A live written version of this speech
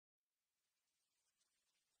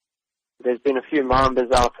There's been a few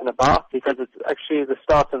mambas out and about because it's actually the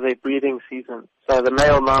start of their breeding season. So the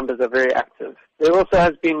male mambas are very active. There also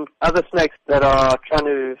has been other snakes that are trying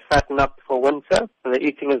to fatten up for winter. So they're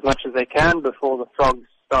eating as much as they can before the frogs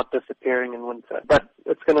start disappearing in winter. But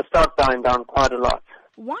it's going to start dying down quite a lot.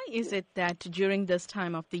 Why is it that during this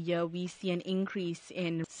time of the year we see an increase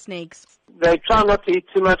in snakes? They try not to eat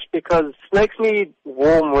too much because snakes need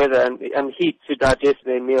warm weather and heat to digest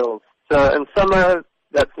their meals. So in summer,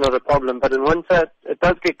 that's not a problem. But in winter, it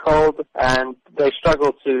does get cold and they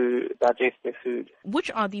struggle to digest their food.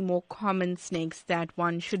 Which are the more common snakes that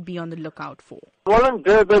one should be on the lookout for? Well, in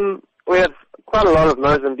Durban, we have quite a lot of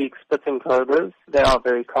Mozambique spitting cobras. They are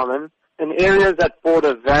very common. In areas that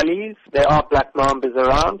border valleys, there are black mambas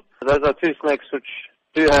around. Those are two snakes which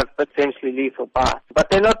do have potentially lethal bites.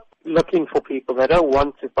 But they're not looking for people. They don't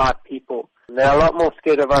want to bite people. They're a lot more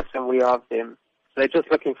scared of us than we are of them. They're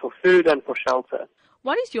just looking for food and for shelter.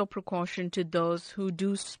 What is your precaution to those who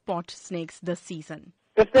do spot snakes this season?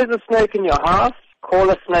 If there's a snake in your house,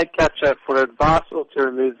 call a snake catcher for advice or to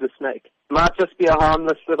remove the snake. It might just be a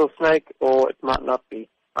harmless little snake, or it might not be. It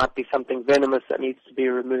might be something venomous that needs to be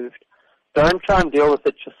removed. Don't try and deal with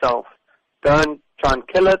it yourself. Don't try and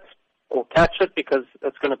kill it or catch it because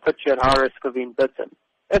it's going to put you at high risk of being bitten.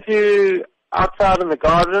 If you're outside in the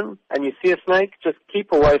garden and you see a snake, just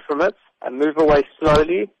keep away from it and move away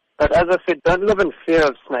slowly. But as I said, don't live in fear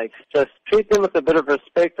of snakes. Just treat them with a bit of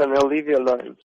respect and they'll leave you alone.